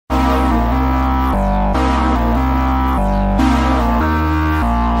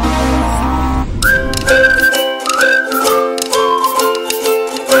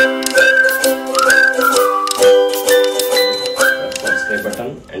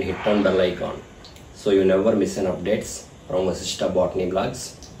and hit on bell icon so you never miss an updates from Vasishtha Botany blogs,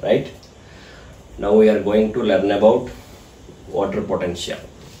 right? Now we are going to learn about water potential.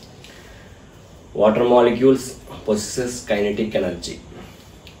 Water molecules possesses kinetic energy.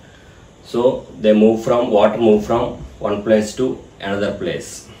 So water move from one place to another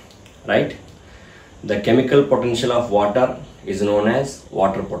place, right? The chemical potential of water is known as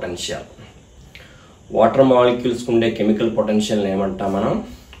water potential. Water molecules kunde chemical potential name antam manam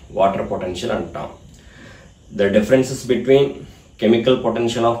water potential antam. The differences between chemical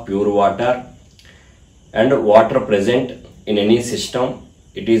potential of pure water and water present in any system,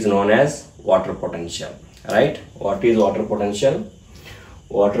 it is known as water potential, right? What is water potential?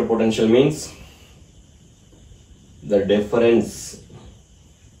 Water potential means the difference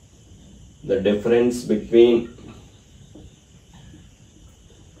between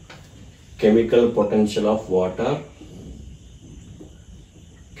chemical potential of water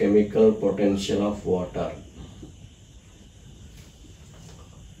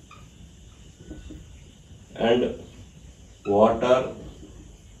and water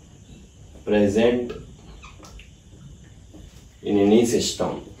present in any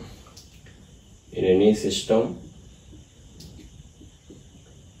system.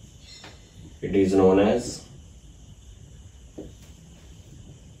 It is known as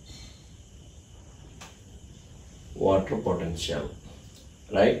water potential,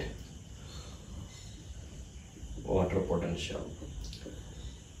 right? Water potential.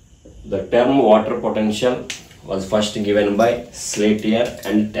 The term water potential was first given by Slater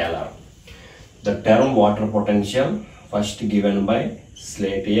and Taylor. The term water potential first given by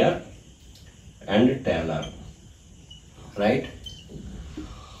Slater and Taylor, right?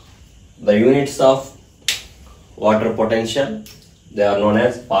 The units of water potential, they are known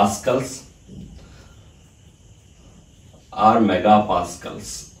as pascals or megapascals.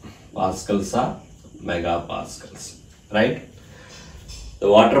 Pascals are megapascals, right? The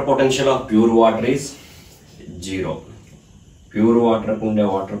water potential of pure water is 0. Pure water kunde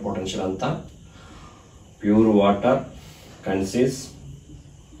water potential anta, pure water consists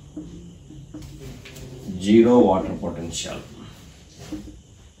 0 water potential.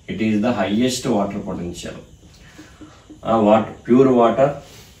 It is the highest water potential. Pure water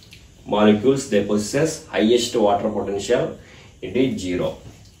molecules, they possess highest water potential. It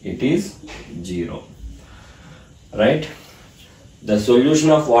is 0. Right? The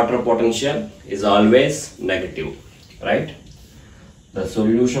solution of water potential is always negative, right? The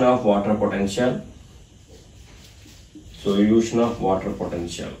solution of water potential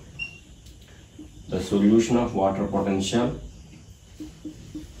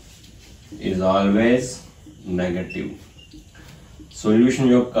is always negative. Solution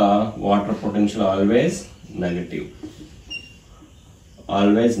yokka water potential always negative.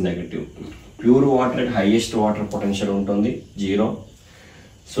 Pure water at highest water potential untundi 0.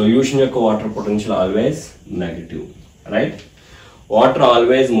 Solution yokka water potential always negative, right? Water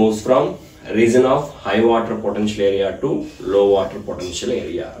always moves from region of high water potential area to low water potential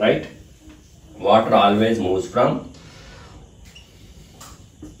area, right? Water always moves from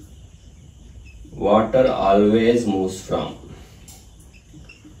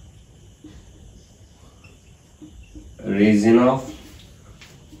region of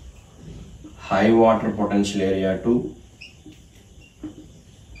high water potential area to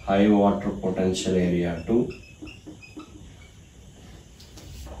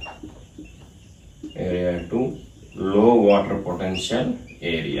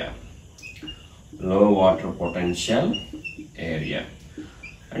low water potential area.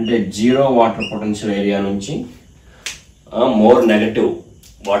 అంటే 0 water potential area నుంచి more negative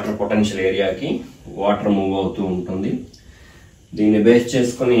water potential ఏరియాకి water move అవుతూ ఉంటుంది. దీన్ని base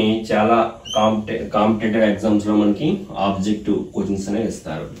చేసుకుని చాలా competitive exams లో మనకి ఆబ్జెక్టివ్ క్వశ్చన్స్ అనేవి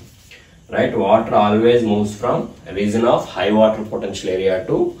ఇస్తారు, right? Water always moves from reason of high water potential area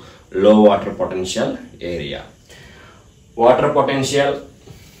to low water potential area. Water potential,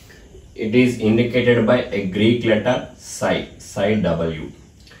 it is indicated by a Greek letter psi W,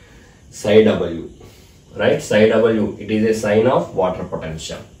 right? Psi W, it is a sign of water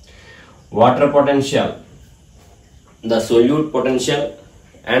potential. Water potential, the solute potential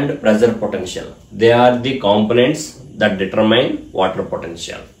and pressure potential, they are the components that determine water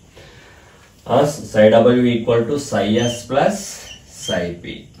potential. As psi W equal to psi S plus psi P.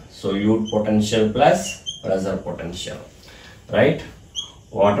 Solute potential plus pressure potential, right?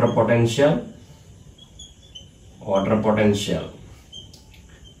 Water potential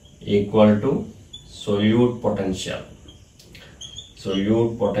equal to solute potential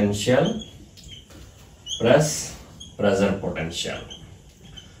plus pressure potential,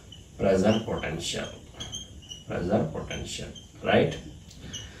 pressure potential, right?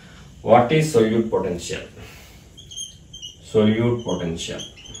 What is solute potential? Solute potential,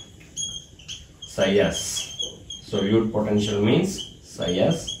 psi s. Solute potential means psi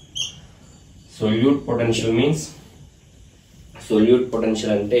s. Solute potential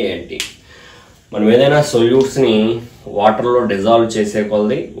అంటే ఏంటి? మనం ఏదైనా సొల్యూట్స్ని వాటర్లో dissolve చేసే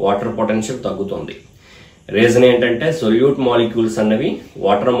కొలది water potential తగ్గుతుంది. Reason ఏంటంటే solute molecules అన్నవి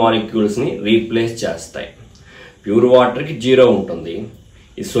వాటర్ మాలిక్యూల్స్ని రీప్లేస్ చేస్తాయి. ప్యూర్ వాటర్కి 0 ఉంటుంది.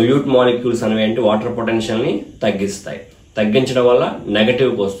 ఈ సొల్యూట్ మాలిక్యూల్స్ అనేవి ఏంటి వాటర్ పొటెన్షియల్ని తగ్గిస్తాయి. తగ్గించడం వల్ల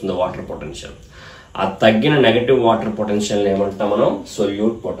నెగటివ్కి వస్తుంది వాటర్ పొటెన్షియల్. ఆ తగ్గిన నెగటివ్ వాటర్ పొటెన్షియల్ని ఏమంటాం మనం?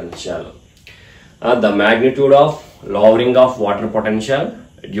 Solute potential. The magnitude of lowering of water potential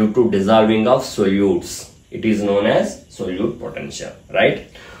due to dissolving of solutes, it is known as solute potential, right?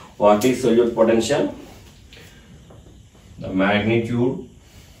 What is solute potential? The magnitude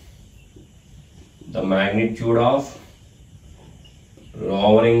of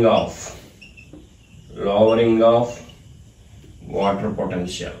lowering of water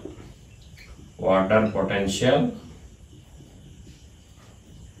potential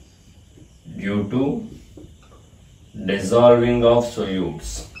due to dissolving of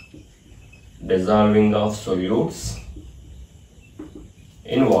solutes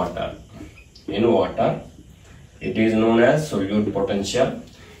in water. It is known as solute potential.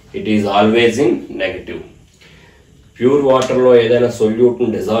 It is always in negative. Pure వాటర్లో ఏదైనా సొల్యూట్ని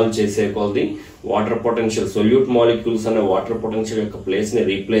dissolve చేసే కొలది water potential, solute molecules అనే water potential యొక్క ప్లేస్ని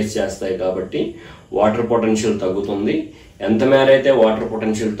replace చేస్తాయి కాబట్టి water potential తగ్గుతుంది. ఎంత మేర అయితే వాటర్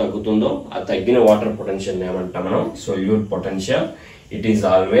పొటెన్షియల్ తగ్గుతుందో ఆ తగ్గిన వాటర్ పొటెన్షియల్ ఏమంటాం మనం? Solute potential. It is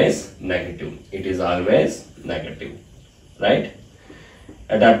always negative, right?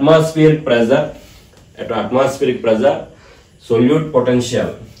 At atmospheric pressure, solute potential,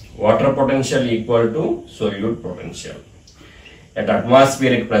 water potential equal to solute potential. At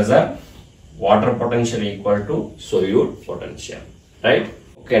atmospheric pressure, water potential equal to solute potential, right?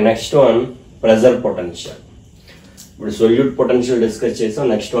 Okay, next one, pressure potential. ఇప్పుడు solute potential discuss చేసాం.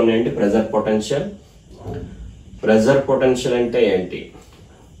 Next one ఏంటి? Pressure potential. Pressure potential అంటే ఏంటి?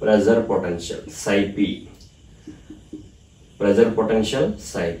 Pressure potential psi p. Pressure potential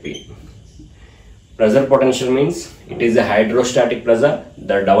psi p. Pressure potential means it is a hydrostatic pressure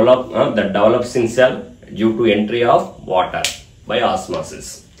that develops in cell due to entry of water by osmosis,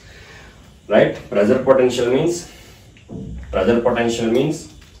 right? Pressure potential means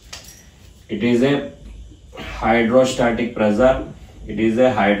it is a hydrostatic pressure.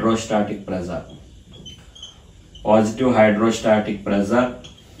 Positive hydrostatic pressure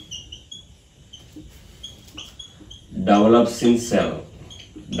develops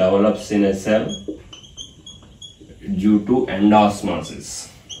in a cell due to end osmosis.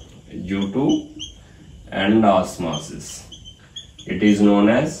 It is known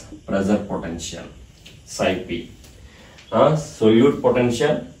as pressure potential psi p. Solute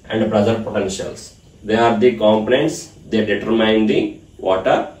potential and pressure potentials, they are the components, they determine the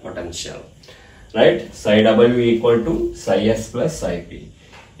water potential, right? Psi w equal to psi s plus psi p.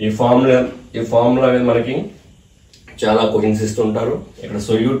 ఈ formula మనకి చాలా questions ఇస్తుంటారు. ఇక్కడ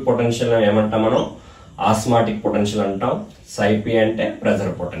solute potential ఏమంటాం మనం? Osmotic potential అంటాం. psi p అంటే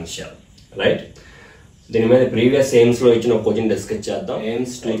pressure potential, right? దీని మీద ప్రీవియస్ ఎయిమ్స్ లో ఇచ్చిన క్వశ్చన్ డిస్కస్ చేద్దాం.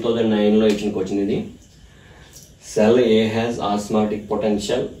 ఎయిమ్స్ 2009 లో ఇచ్చిన క్వశ్చన్ ఇది. Cell A has osmotic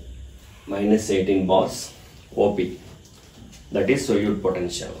potential -18 bars OP, that is solute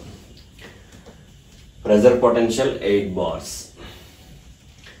potential. Pressure potential 8 bars.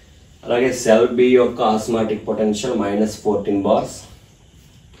 అలాగే సెల్ బి యొక్క osmotic potential -14 bars,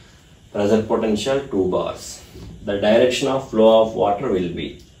 pressure potential 2 bars. The direction of flow of water will be,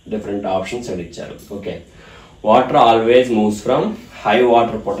 different options ఇచ్చారు. Okay, water always moves from high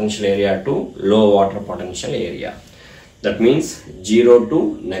water potential area to లో water potential area. That means 0 to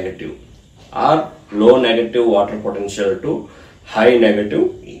negative or low negative water potential to high negative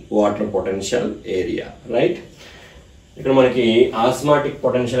water potential area, right? ఇక్కడ మనకి osmotic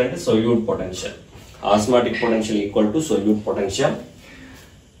potential అంటే solute potential. Osmotic potential equal to solute potential.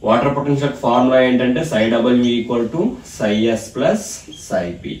 Water potential formula ఏంటంటే psi w equal to psi s plus psi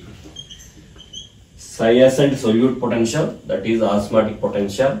p. psi s అంటే solute potential, that is osmotic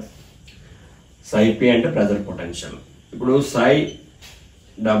potential. psi p అంటే pressure potential. ఇప్పుడు psi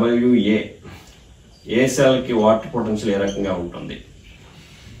w ఏ cell కి water potential ఏ రకంగా ఉంటుంది?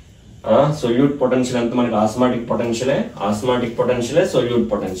 Solute potential ఎంత మనకి? Osmotic పొటెన్షియలే solute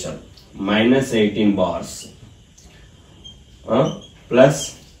potential -18 bars plus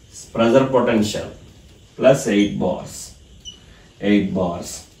pressure potential plus 8 bars.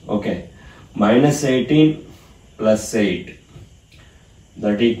 Okay, minus 18 plus 8,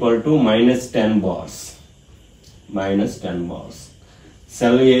 that equal to minus 10 bars. Minus 10 bars.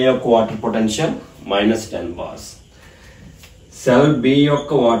 Cell A యొక్క water potential minus 10 bars. Cell B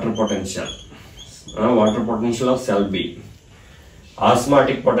యొక్క water potential. Water potential of cell B.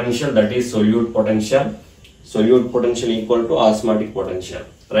 Osmotic potential, that is solute potential. Solute potential equal to osmotic potential,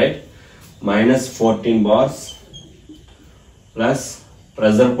 right? Minus 14 bars plus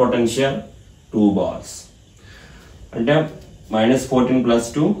pressure potential 2 bars. అంటే minus 14 plus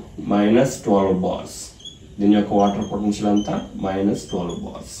 2 minus 12 bars. దీని యొక్క water potential అంతా minus 12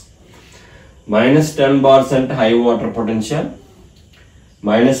 bars. Minus 10 bars అంటే high water potential.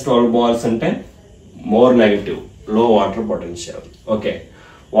 Minus 12 bars అంటే more negative, low water potential. Okay,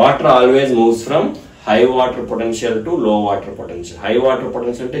 water always moves from high water potential to low water potential. High water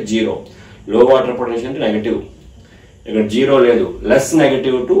potential అంటే 0, low water potential అంటే negative. ఇక్కడ 0 లేదు, less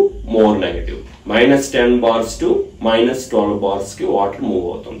negative to more negative. Minus 10 bars to minus 12 bars కి water move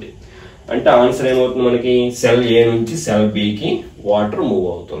అవుతుంది. అంటే answer ఏమవుతుంది మనకి, cell ఏ నుంచి సెల్ బి కి వాటర్ మూవ్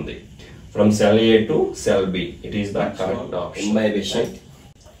అవుతుంది. From cell A to cell B. It is the correct option. Imbibition,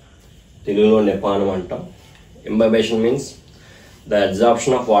 తెలుగులో నెపానం అంటాం. Imbibition means the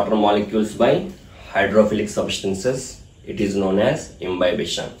absorption of water molecules by hydrophilic substances. It is known as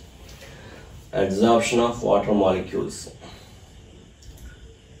imbibition. Absorption of water molecules.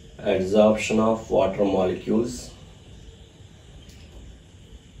 Absorption of water molecules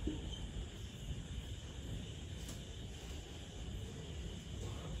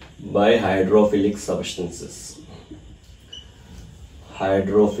by hydrophilic substances.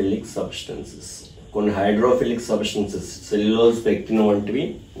 Hydrophilic substances. కొన్ని hydrophilic substances cellulose pectin వంటివి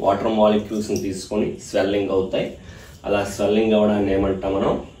water మాలిక్యూల్స్ని తీసుకొని swelling అవుతాయి. అలా swelling అవ్వడాన్ని ఏమంటాం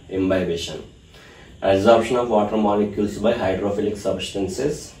మనం, imbibition. Absorption of water molecules by hydrophilic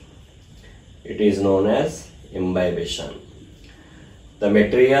substances, it is known as imbibition. The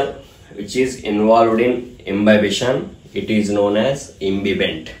material which is involved in imbibition, it is known as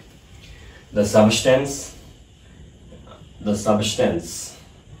ఇంబిబెంట్. The substance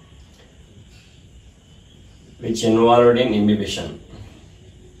which involved in imbibition.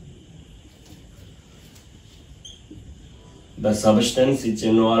 The substance which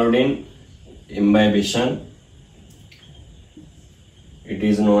involved in imbibition, it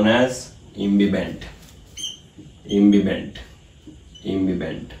is known as imbibant.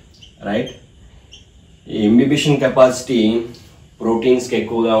 Right? Imbibition capacity proteins కి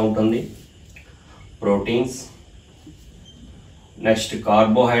ఎక్కువగా ఉంటుంది. Proteins. Next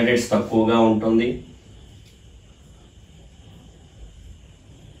carbohydrates తక్కువగా ఉంటుంది.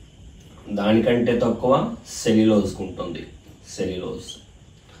 దానికంటే తక్కువ సెల్యులోజ్కి ఉంటుంది.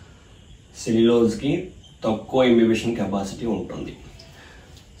 సెల్యులోజ్కి తక్కువ ఇంబిబిషన్ capacity ఉంటుంది.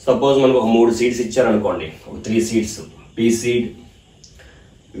 సపోజ్ మనకు ఒక 3 సీడ్స్ ఇచ్చారనుకోండి, ఒక 3 seeds, P seed,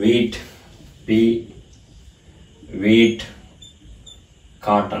 wheat,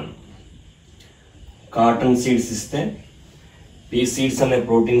 cotton seeds ఇస్తే, పీ సీడ్స్ అనే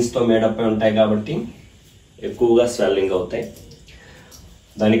ప్రోటీన్స్తో మేడప్ అయి ఉంటాయి కాబట్టి ఎక్కువగా స్వెల్లింగ్ అవుతాయి.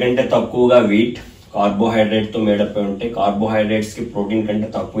 దానికంటే తక్కువగా వీట్, కార్బోహైడ్రేట్తో మేడప్ అయి ఉంటాయి. కార్బోహైడ్రేట్స్కి ప్రోటీన్ కంటే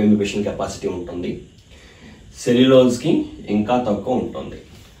తక్కువ ఇంబిబిషన్ కెపాసిటీ ఉంటుంది. సెల్యులోజ్కి ఇంకా తక్కువ ఉంటుంది.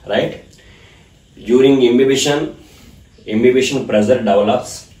 రైట్? During ఇంబిబిషన్ pressure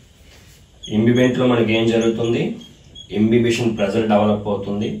develops. ఇంబిబెంట్లో మనకి ఏం జరుగుతుంది, ఇంబిబిషన్ ప్రెజర్ డెవలప్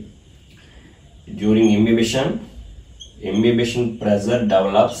అవుతుంది. During ఇంబిబిషన్ pressure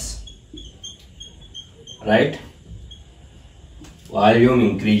develops. Right? Volume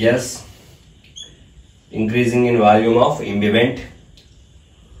increases, increasing in volume of imbibant.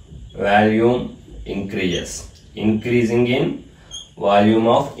 Volume increases, increasing in volume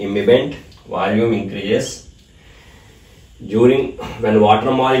of imbibant. Volume increases. When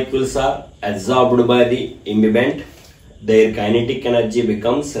water molecules are absorbed by the imbibant, their kinetic energy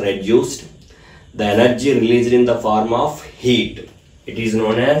becomes reduced. The energy released in the form of heat. It is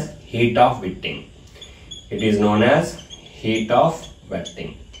known as heat of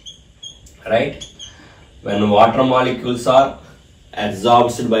wetting. Right? When water molecules are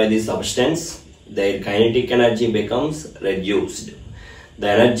absorbed by the substance, their kinetic energy becomes reduced. The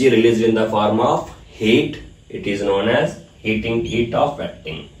energy released in the form of heat, it is known as heat of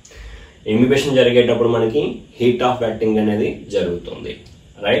wetting. Imbibation జరిగేటప్పుడు మనకి heat of vetting అనేది జరుగుతుంది.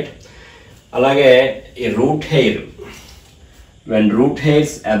 Right? అలాగే ఈ root hair, when root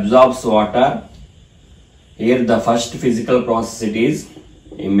hairs absorbs water, here the first physical process it is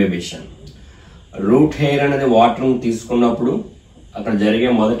imbibition. Root hair అనేది వాటర్ని తీసుకున్నప్పుడు అక్కడ జరిగే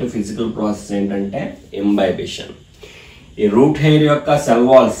మొదటి ఫిజికల్ ప్రాసెస్ ఏంటంటే ఇంబైబిషన్. ఈ రూట్ హెయిర్ యొక్క సెల్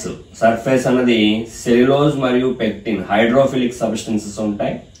వాల్స్ సర్ఫేస్ అన్నది సెల్యులోజ్ మరియు పెక్టిన్ హైడ్రోఫిలిక్ సబ్స్టెన్సెస్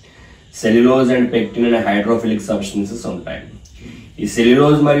ఉంటాయి. సెల్యులోజ్ అండ్ పెక్టిన్ అనే హైడ్రోఫిలిక్ సబ్స్టెన్సెస్ ఉంటాయి. ఈ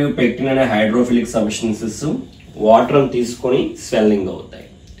సెల్యులోజ్ మరియు పెక్టిన్ అనే హైడ్రోఫిలిక్ సబ్స్టెన్సెస్ వాటర్ని తీసుకొని స్వెల్లింగ్ అవుతాయి.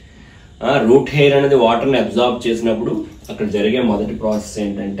 రూట్ హెయిర్ అనేది వాటర్ని అబ్జార్బ్ చేసినప్పుడు అక్కడ జరిగే మొదటి ప్రాసెస్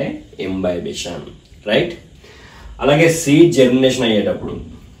ఏంటంటే ఇంబైబిషన్, రైట్. అలాగే సీడ్ జర్మినేషన్ అయ్యేటప్పుడు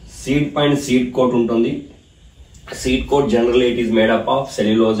సీడ్ పైన సీడ్ కోట్ ఉంటుంది. Seed coat generally it is made up of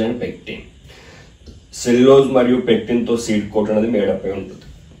cellulose and pectin. Cellulose మరియు పెక్టిన్ తో సీడ్ కోట్ అనేది మేడప్ అయి ఉంటుంది.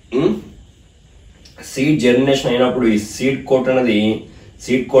 సీడ్ జర్మినేషన్ అయినప్పుడు ఈ సీడ్ కోట్ అనేది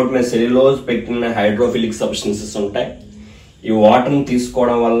సీడ్ కోట్ మీద సెల్యులోజ్ పెక్టిన్ అనే హైడ్రోఫిలిక్ సబ్స్టెన్సెస్ ఉంటాయి. ఈ వాటర్ని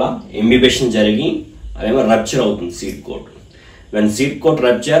తీసుకోవడం వల్ల ఇంబిబేషన్ జరిగి అదేమో రప్చర్ అవుతుంది seed coat. When seed coat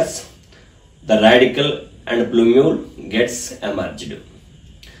ruptures the radical and ప్లూమ్యూల్ gets emerged,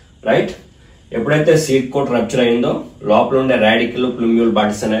 right. ఎప్పుడైతే సీడ్ కోట్ రప్చర్ అయిందో లోపల ఉండే రాడికల్ ప్లూమ్యూల్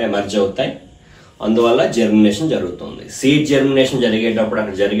బాడీస్ అనేవి ఎమర్జ్ అవుతాయి. అందువల్ల జర్మినేషన్ జరుగుతుంది. సీడ్ జర్మినేషన్ జరిగేటప్పుడు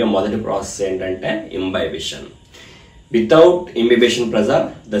అక్కడ జరిగే మొదటి ప్రాసెస్ ఏంటంటే imbibition. Without ఇంబిబేషన్ pressure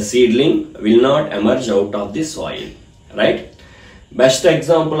the seedling will not emerge out of the soil, right. Best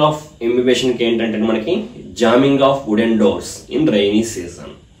example of ఇంబిబేషన్ కి ఏంటంటే మనకి jamming of wooden doors in rainy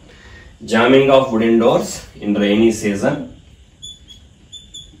season. Jamming of wooden doors in rainy season.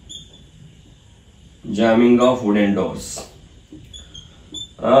 Jamming of wooden doors.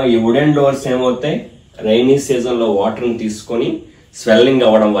 ఈ wooden doors ఏమవుతాయి, rainy season లో water ని తీసుకొని swelling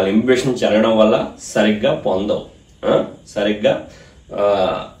అవ్వడం వల్ల ఇంబిబేషన్ జరగడం వల్ల సరిగ్గా పొందవు, సరిగ్గా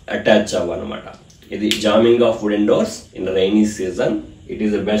అటాచ్ అవ్వనమాట. ఇది jamming of wooden doors in rainy season. It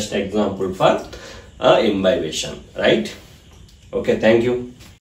is the best example for ఇంబైబేషన్, right. Okay, thank you.